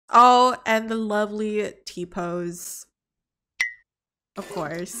Oh, and the lovely T-pose. Of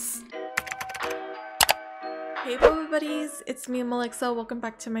course. Hey boba buddies, it's me Malixa. Welcome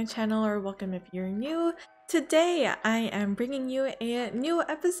back to my channel, or welcome if you're new. Today I am bringing you a new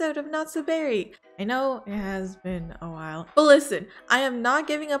episode of Not So Berry. I know it has been a while, but listen, I am not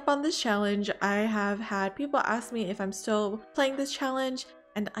giving up on this challenge. I have had people ask me if I'm still playing this challenge,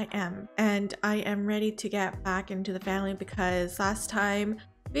 and I am. And I am ready to get back into the family because last time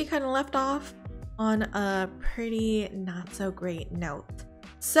we kind of left off on a pretty not so great note.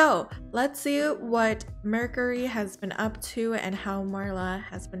 So let's see what Mercury has been up to and how Marla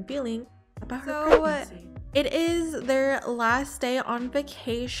has been feeling about her pregnancy. It is their last day on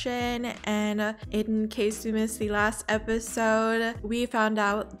vacation, and in case you missed the last episode, we found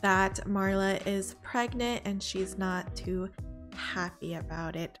out that Marla is pregnant and she's not too happy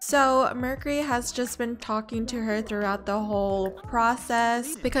about it. So Mercury has just been talking to her throughout the whole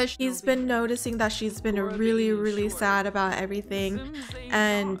process because he's been noticing that she's been really sad about everything,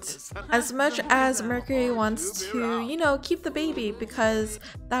 and as much as Mercury wants to, you know, keep the baby because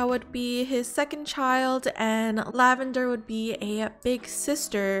that would be his second child and Lavender would be a big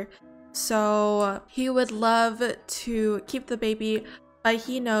sister, so he would love to keep the baby. But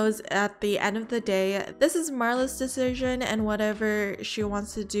he knows at the end of the day, this is Marla's decision and whatever she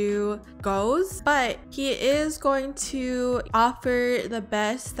wants to do goes. But he is going to offer the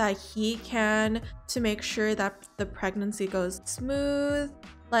best that he can to make sure that the pregnancy goes smooth.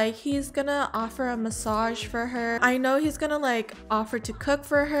 Like, he's gonna offer a massage for her. I know he's gonna like offer to cook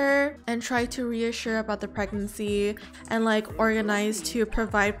for her and try to reassure about the pregnancy and like organize to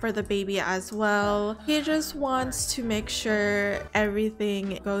provide for the baby as well. He just wants to make sure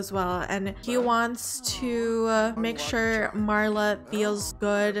everything goes well, and he wants to make sure Marla feels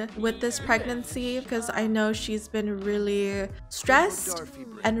good with this pregnancy because I know she's been really stressed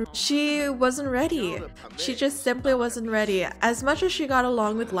and she wasn't ready. She just simply wasn't ready. As much as she got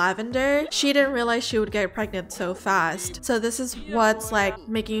along with Lavender, she didn't realize she would get pregnant so fast. So this is what's like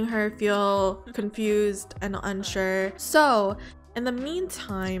making her feel confused and unsure. So in the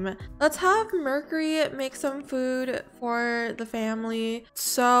meantime, let's have Mercury make some food for the family.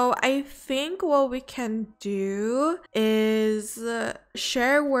 So I think what we can do is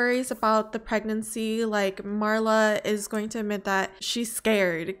share worries about the pregnancy. Like, Marla is going to admit that she's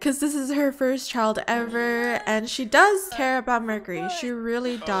scared because this is her first child ever, and she does care about Mercury. She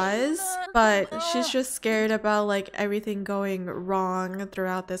really does, but she's just scared about like everything going wrong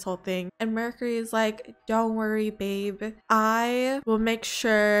throughout this whole thing. And Mercury is like, don't worry, babe. I will make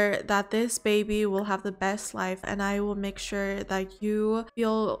sure that this baby will have the best life, and I will make sure that you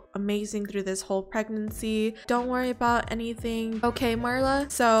feel amazing through this whole pregnancy. Don't worry about anything, okay,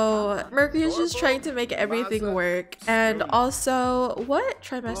 Marla? So Mercury is just trying to make everything work. And also, what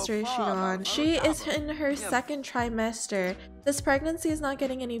trimester is she on? She is in her second trimester. This pregnancy is not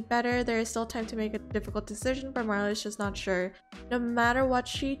getting any better. There is still time to make a difficult decision, but Marla is just not sure. No matter what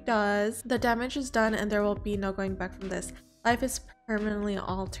she does, the damage is done and there will be no going back from this. Life is permanently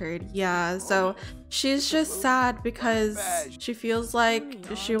altered. Yeah, so she's just sad because she feels like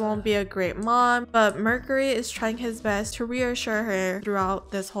she won't be a great mom, but Mercury is trying his best to reassure her throughout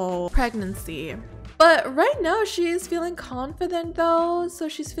this whole pregnancy. But right now she is feeling confident though, so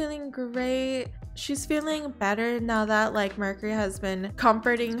she's feeling great. She's feeling better now that like Mercury has been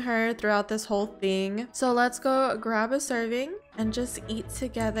comforting her throughout this whole thing. So let's go grab a serving and just eat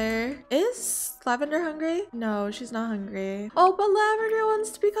together. Is Lavender hungry? No, she's not hungry. Oh, but Lavender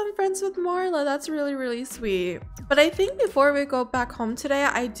wants to become friends with Marla. That's really sweet. But I think before we go back home today,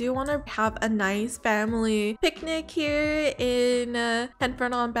 I do want to have a nice family picnic here in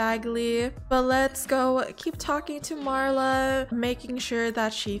Henford-on-Bagley. But let's go keep talking to Marla, making sure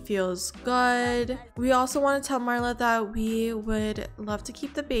that she feels good. We also want to tell Marla that we would love to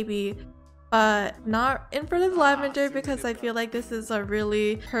keep the baby, but not in front of Lavender because I feel like this is a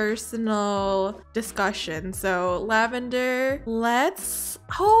really personal discussion. So Lavender, let's...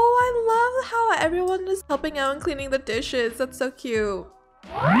 Oh, I love how everyone is helping out and cleaning the dishes. That's so cute.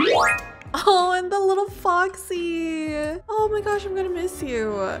 Oh, and the little Foxy. Oh my gosh, I'm gonna miss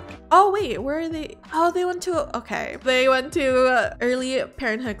you. Oh wait, where are they? Oh, they went to, okay. They went to early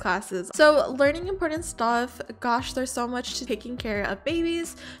parenthood classes. So learning important stuff. Gosh, there's so much to taking care of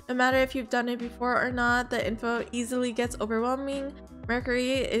babies. No matter if you've done it before or not, the info easily gets overwhelming.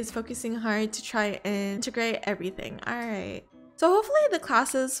 Mercury is focusing hard to try and integrate everything. All right. So hopefully the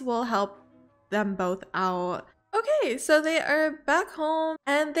classes will help them both out. Okay, so they are back home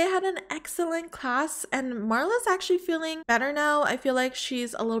and they had an excellent class, and Marla's actually feeling better now. I feel like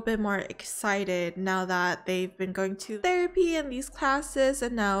she's a little bit more excited now that they've been going to therapy and these classes,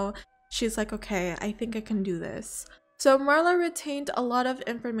 and now she's like, okay, I think I can do this. So Marla retained a lot of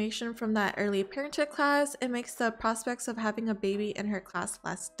information from that early parenthood class. It makes the prospects of having a baby in her class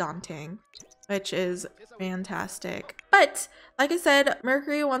less daunting, which is fantastic. But like I said,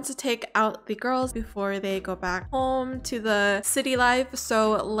 Mercury wants to take out the girls before they go back home to the city life.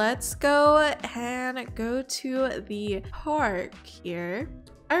 So let's go and go to the park here.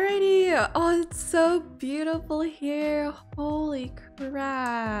 Alrighty. Oh, it's so beautiful here. Holy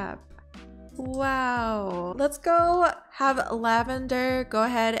crap. Wow. Let's go have Lavender go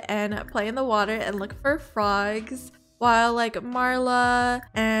ahead and play in the water and look for frogs, while like Marla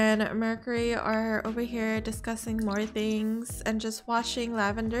and Mercury are over here discussing more things and just watching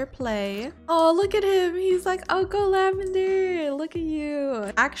Lavender play. Oh, look at him. He's like, oh, go Lavender. Look at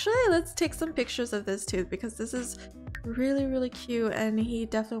you. Actually, let's take some pictures of this too, because this is really, really cute and he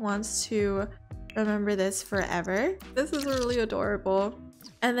definitely wants to remember this forever. This is really adorable.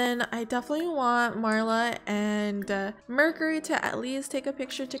 And then I definitely want Marla and Mercury to at least take a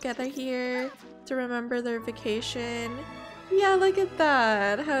picture together here to remember their vacation. Yeah, look at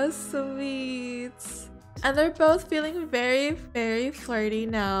that. How sweet. And they're both feeling very, very flirty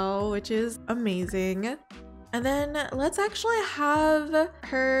now, which is amazing. And then let's actually have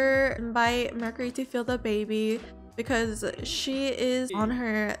her invite Mercury to feel the baby, because she is on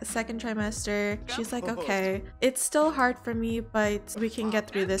her second trimester. She's like, okay, it's still hard for me, but we can get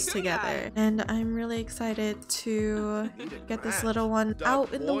through this together. And I'm really excited to get this little one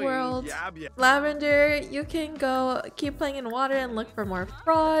out in the world. Lavender, you can go keep playing in water and look for more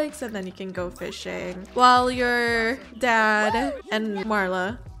frogs, and then you can go fishing, while your dad and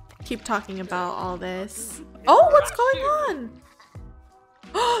Marla keep talking about all this. Oh, what's going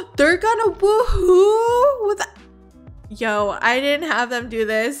on? They're gonna woohoo with... Yo, I didn't have them do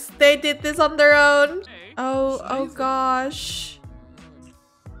this. They did this on their own. Oh gosh.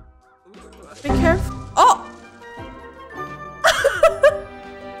 Be careful. Oh!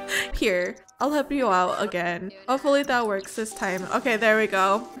 Here, I'll help you out again. Hopefully that works this time. Okay, there we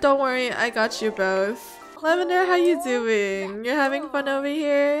go. Don't worry, I got you both. Lavender, how you doing? You're having fun over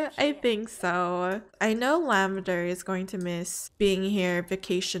here? I think so. I know Lavender is going to miss being here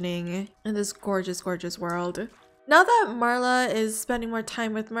vacationing in this gorgeous, gorgeous world. Now that Marla is spending more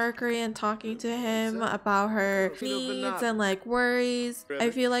time with Mercury and talking to him about her needs and like worries,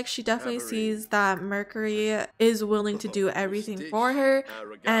 I feel like she definitely sees that Mercury is willing to do everything for her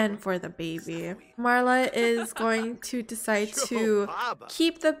and for the baby. Marla is going to decide to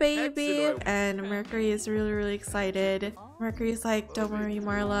keep the baby, and Mercury is really, really excited. Mercury's like, don't worry,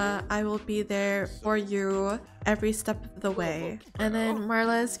 Marla, I will be there for you every step of the way. And then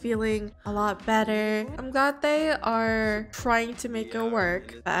Marla is feeling a lot better. I'm glad they are trying to make it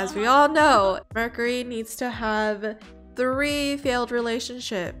work. But as we all know, Mercury needs to have 3 failed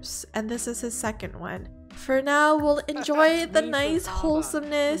relationships, and this is his second one. For now, we'll enjoy the nice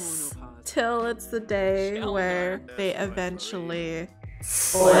wholesomeness till it's the day where they eventually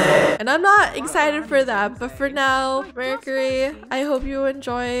split. And I'm not excited for that, but for now, Mercury, I hope you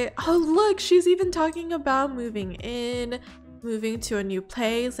enjoy. Oh look, she's even talking about moving in, moving to a new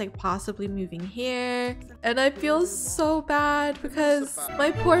place, like possibly moving here. And I feel so bad because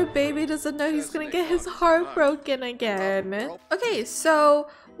my poor baby doesn't know he's gonna get his heart broken again. Okay, so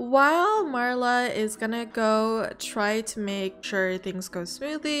while Marla is gonna go try to make sure things go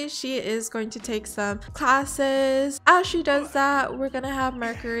smoothly, she is going to take some classes. As she does that, we're gonna have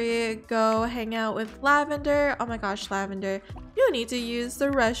Mercury go hang out with Lavender. Oh my gosh, Lavender, you need to use the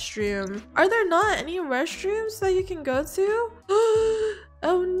restroom. Are there not any restrooms that you can go to?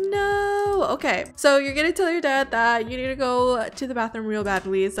 Oh no. Okay, so you're gonna tell your dad that you need to go to the bathroom real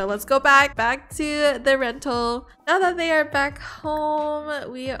badly. So let's go back to the rental. Now that they are back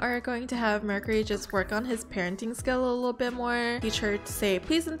home, we are going to have Mercury just work on his parenting skill a little bit more. Teach her to say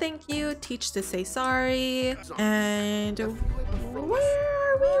please and thank you. Teach to say sorry. And where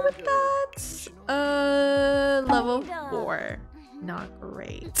are we with that? Level 4. Not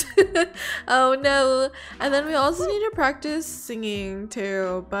great. Oh no. And then we also need to practice singing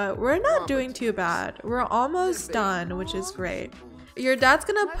too, but we're not doing too bad. We're almost done, which is great. Your dad's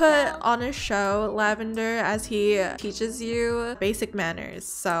gonna put on a show, Lavender, as he teaches you basic manners,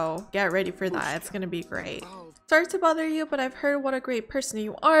 so get ready for that. It's gonna be great. Sorry to bother you, but I've heard what a great person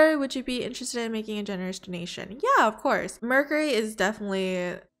you are. Would you be interested in making a generous donation? Yeah, of course. Mercury is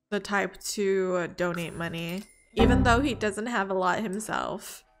definitely the type to donate money, even though he doesn't have a lot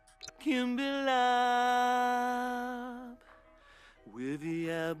himself.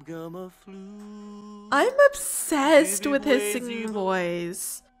 I'm obsessed with his singing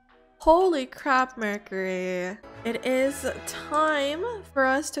voice. Holy crap, Mercury. It is time for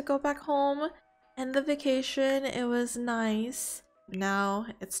us to go back home. End the vacation. It was nice. Now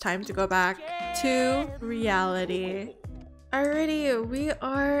it's time to go back to reality. Alrighty, we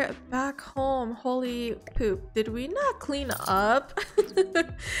are back home. Holy poop. Did we not clean up?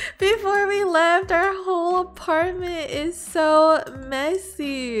 Before we left, our whole apartment is so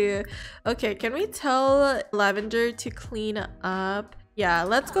messy. Okay, can we tell Lavender to clean up? Yeah,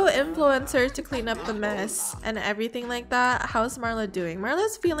 let's go influence her to clean up the mess and everything like that. How's Marla doing?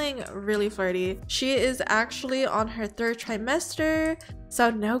 Marla's feeling really flirty. She is actually on her 3rd trimester, so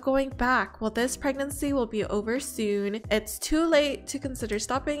no going back. Well, this pregnancy will be over soon. It's too late to consider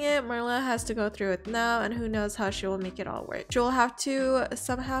stopping it. Marla has to go through it now, and who knows how she will make it all work. She will have to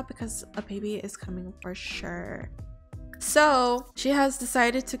somehow, because a baby is coming for sure. So she has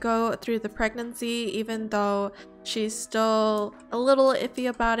decided to go through the pregnancy, even though she's still a little iffy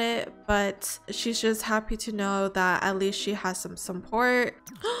about it, but she's just happy to know that at least she has some support.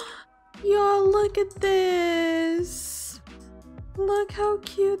 Y'all, look at this. Look how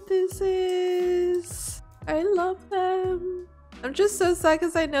cute this is. I love them. I'm just so sad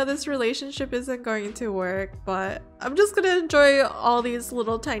because I know this relationship isn't going to work, but I'm just gonna enjoy all these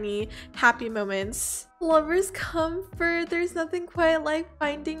little tiny happy moments. Lovers comfort. There's nothing quite like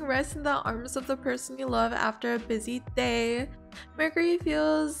finding rest in the arms of the person you love after a busy day. Mercury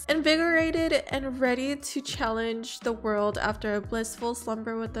feels invigorated and ready to challenge the world after a blissful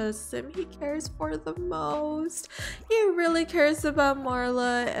slumber with the sim he cares for the most. He really cares about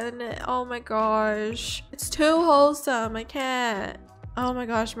Marla, and oh my gosh, it's too wholesome. I can't. Oh my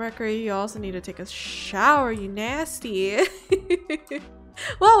gosh, Mercury, you also need to take a shower, you nasty.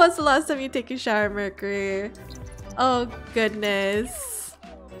 Well, what's the last time you take a shower, Mercury? Oh goodness.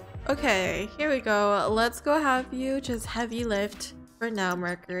 Okay, here we go. Let's go have you just heavy lift for now,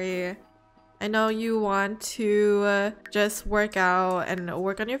 Mercury. I know you want to just work out and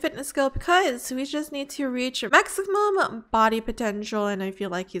work on your fitness skill because we just need to reach maximum body potential, and I feel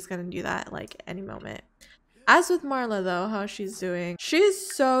like he's gonna do that like any moment. As with Marla though, how she's doing.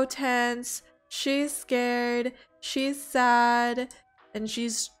 She's so tense, she's scared, she's sad, and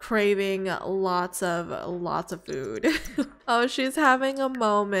she's craving lots of food. Oh, she's having a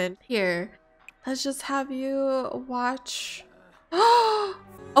moment. Here, let's just have you watch.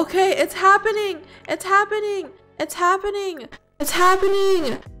 Okay, it's happening. It's happening. It's happening. It's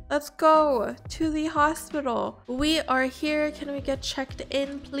happening. Let's go to the hospital. We are here. Can we get checked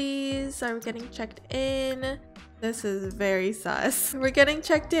in, please? Are we getting checked in? This is very sus. We're getting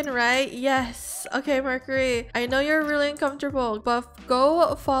checked in, right? Yes. Okay, Mercury. I know you're really uncomfortable, but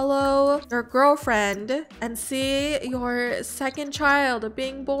go follow your girlfriend and see your 2nd child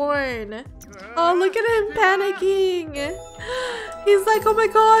being born. Oh, look at him panicking. He's like, oh my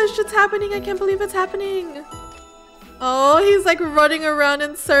gosh, it's happening. I can't believe it's happening. Oh, he's like running around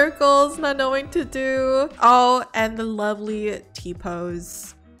in circles, not knowing what to do. Oh, and the lovely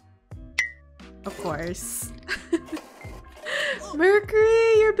T-pose. Of course.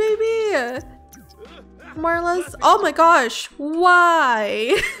 Mercury, your baby. Marla's. Oh my gosh.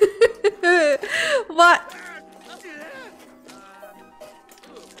 Why? What?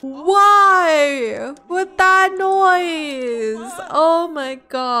 Why? With that noise? Oh my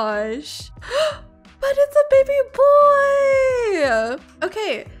gosh. But it's a baby boy.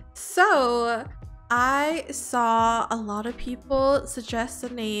 Okay, so I saw a lot of people suggest the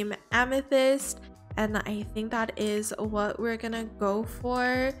name Amethyst, and I think that is what we're gonna go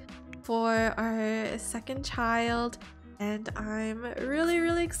for our 2nd child, and I'm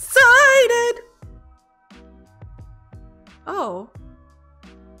really excited. Oh,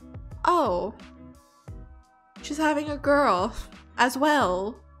 she's having a girl as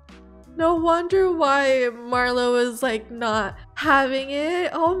well. No wonder why Marla was like not having it.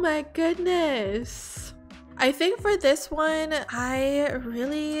 Oh my goodness. I think for this one, I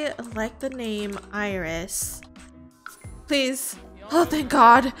really like the name Iris. Please. Oh, thank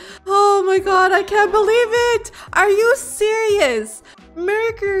God. Oh my God, I can't believe it. Are you serious?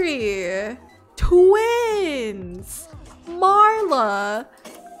 Mercury. Twins. Marla.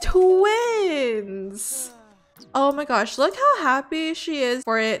 Twins. Oh my gosh, look how happy she is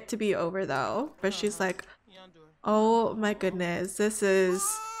for it to be over though. But she's like, oh my goodness, this is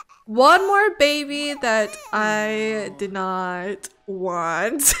one more baby that I did not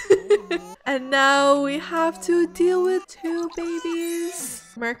want. And now we have to deal with 2 babies.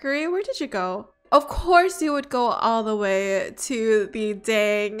 Mercury, where did you go? Of course you would go all the way to the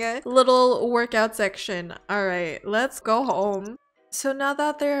dang little workout section. All right, let's go home. So now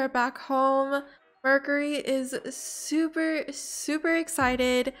that they're back home, Mercury is super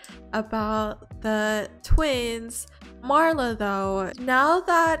excited about the twins. Marla though, now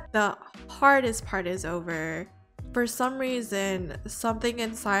that the hardest part is over, for some reason, something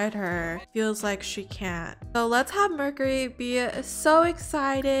inside her feels like she can't. So let's have Mercury be so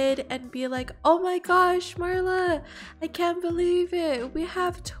excited and be like, oh my gosh, Marla, I can't believe it. We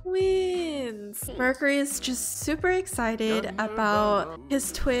have twins. Mercury is just super excited about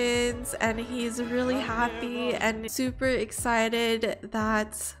his twins and he's really happy and super excited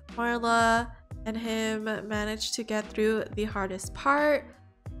that Marla and him managed to get through the hardest part.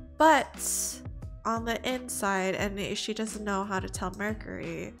 But on the inside, and she doesn't know how to tell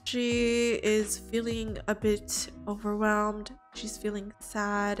Mercury, she is feeling a bit overwhelmed. She's feeling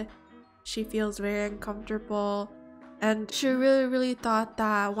sad. She feels very uncomfortable, and she really thought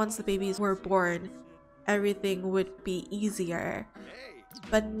that once the babies were born, everything would be easier.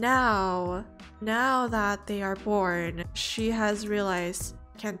 But now that they are born, she has realized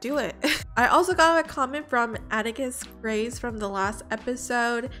can't do it. I also got a comment from Atticus Grace from the last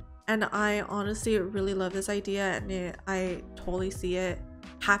episode, and I honestly really love this idea, and I totally see it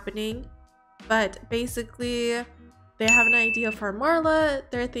happening. But basically, they have an idea for Marla.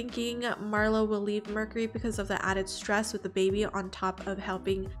 They're thinking Marla will leave Mercury because of the added stress with the baby on top of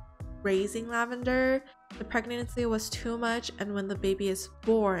helping raising Lavender. The pregnancy was too much, and when the baby is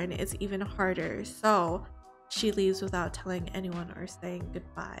born, it's even harder. So she leaves without telling anyone or saying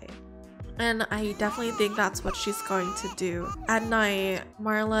goodbye. And I definitely think that's what she's going to do. At night,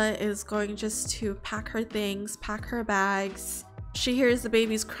 Marla is going just to pack her things, pack her bags. She hears the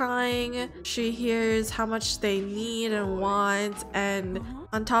babies crying. She hears how much they need and want. And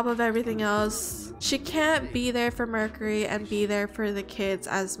on top of everything else, she can't be there for Mercury and be there for the kids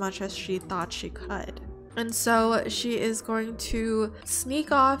as much as she thought she could. And so she is going to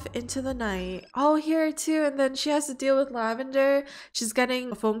sneak off into the night. Oh, here too. And then she has to deal with Lavender. She's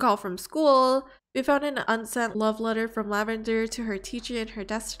getting a phone call from school. We found an unsent love letter from Lavender to her teacher in her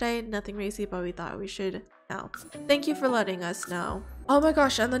desk today. Nothing racy, but we thought we should know. Thank you for letting us know. Oh my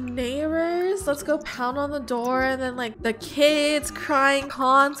gosh, and the neighbors, let's go pound on the door, and then like the kids crying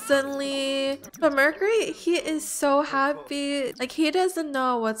constantly. But Mercury, he is so happy. Like, he doesn't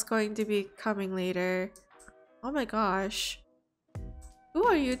know what's going to be coming later. Oh my gosh. Who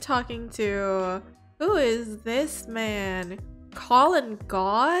are you talking to? Who is this man? Colin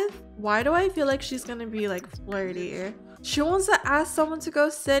Goth? Why do I feel like she's gonna be like flirty? She wants to ask someone to go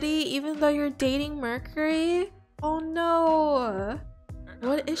city even though you're dating Mercury? Oh no.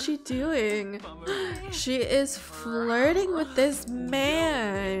 What is she doing? She is flirting with this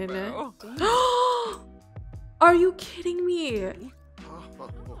man. Are you kidding me?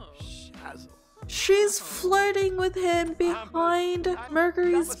 She's flirting with him behind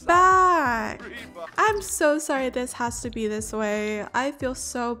Mercury's back. I'm so sorry this has to be this way. I feel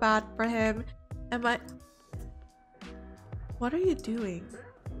so bad for him. What are you doing?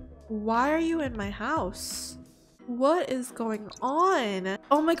 Why are you in my house? What is going on?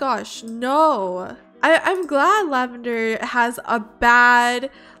 Oh my gosh, no. I'm glad Lavender has a bad,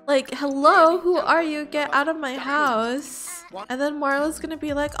 like, hello, who are you? Get out of my house. And then Marla's gonna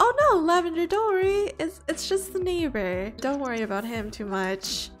be like, oh no, Lavender, don't worry. It's just the neighbor. Don't worry about him too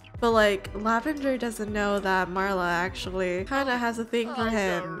much. But like, Lavender doesn't know that Marla actually kind of has a thing for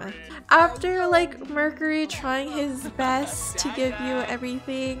him. After like Mercury trying his best to give you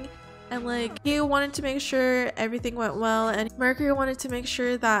everything, and like he wanted to make sure everything went well, and Mercury wanted to make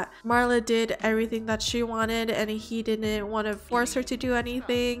sure that Marla did everything that she wanted, and he didn't want to force her to do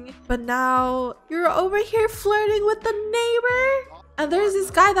anything. But now you're over here flirting with the neighbor, and there's this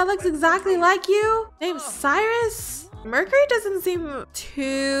guy that looks exactly like you named Cyrus. Mercury doesn't seem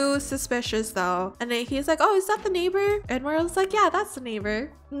too suspicious though, and then he's like, oh, is that the neighbor? And Marla's like, yeah, that's the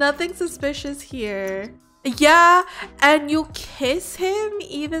neighbor. Nothing suspicious here. Yeah, and you kiss him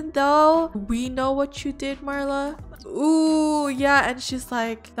even though we know what you did, Marla. Ooh, yeah, and she's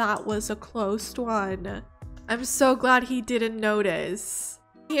like, that was a close one. I'm so glad he didn't notice.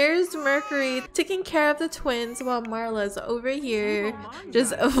 Here's Mercury taking care of the twins while Marla's over here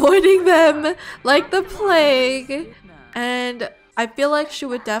just avoiding them like the plague. And I feel like she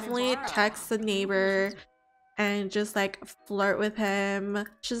would definitely text the neighbor and just like flirt with him.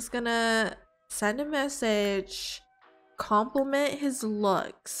 She's gonna send a message, compliment his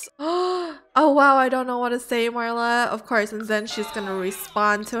looks. Oh wow, I don't know what to say, Marla. Of course, and then she's gonna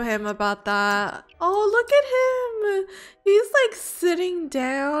respond to him about that. Oh, look at him. He's like sitting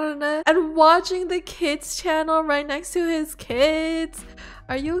down and watching the kids channel right next to his kids.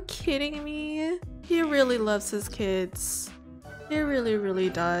 Are you kidding me? He really loves his kids. He really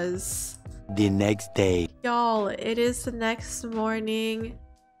does. The next day. Y'all, it is the next morning,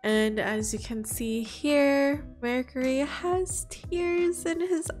 and as you can see here, Mercury has tears in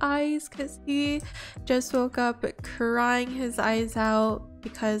his eyes because he just woke up crying his eyes out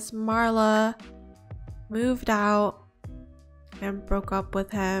because Marla moved out and broke up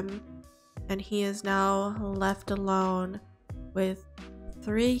with him, and he is now left alone with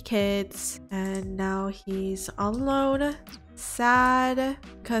 3 kids, and now he's all alone, sad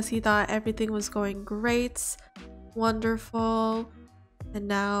because he thought everything was going great, wonderful, and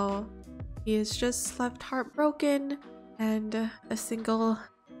now he is just left heartbroken and a single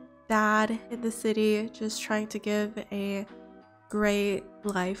dad in the city, just trying to give a great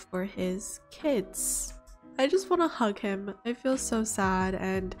life for his kids. I just want to hug him. I feel so sad.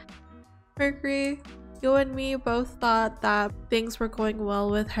 And Mercury, you and me both thought that things were going well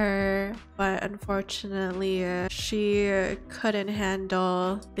with her, but unfortunately she couldn't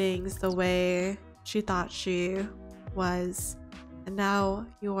handle things the way she thought she was, and now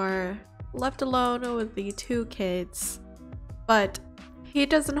you are left alone with the 2 kids. But he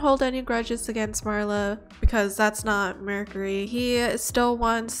doesn't hold any grudges against Marla because that's not Mercury. He still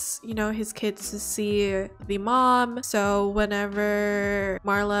wants, you know, his kids to see the mom. So whenever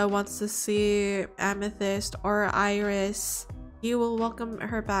Marla wants to see Amethyst or Iris, he will welcome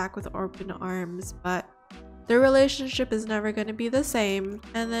her back with open arms. But their relationship is never going to be the same.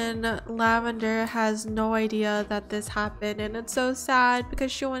 And then Lavender has no idea that this happened, and it's so sad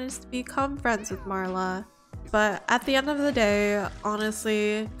because she wanted to become friends with Marla. But at the end of the day,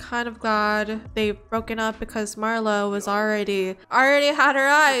 honestly, kind of glad they've broken up because Marla was already had her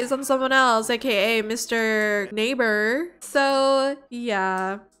eyes on someone else, aka Mr. Neighbor. So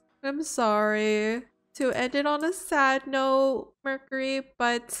yeah, I'm sorry to end it on a sad note, Mercury,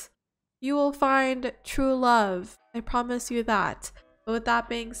 but you will find true love. I promise you that. But with that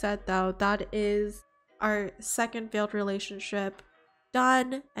being said though, that is our second failed relationship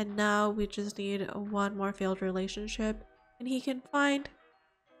done, and now we just need one more failed relationship and he can find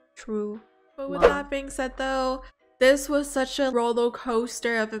true But with that being said though, this was such a roller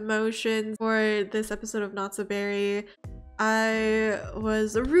coaster of emotions for this episode of Not So Berry. I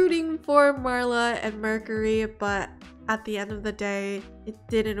was rooting for Marla and Mercury, but at the end of the day it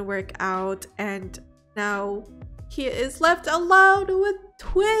didn't work out, and now he is left alone with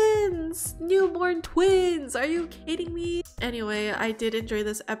twins, newborn twins. Are you kidding me? Anyway, I did enjoy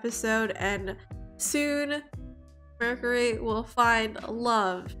this episode, and soon Mercury will find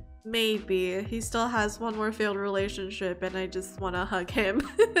love. Maybe. He still has one more failed relationship and I just want to hug him.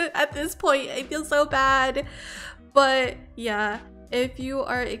 At this point, I feel so bad. But yeah, if you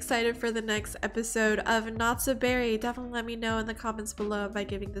are excited for the next episode of Not So Berry, definitely let me know in the comments below by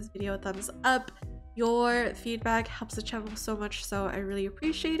giving this video a thumbs up. Your feedback helps the channel so much, so I really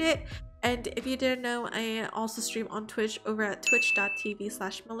appreciate it. And if you didn't know, I also stream on Twitch over at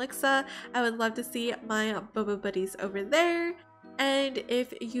twitch.tv/Malixa. I would love to see my boba buddies over there. And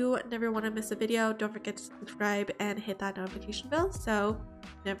if you never want to miss a video, don't forget to subscribe and hit that notification bell so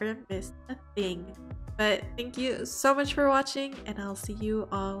never miss a thing. But thank you so much for watching, and I'll see you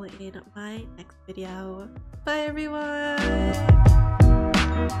all in my next video. Bye everyone!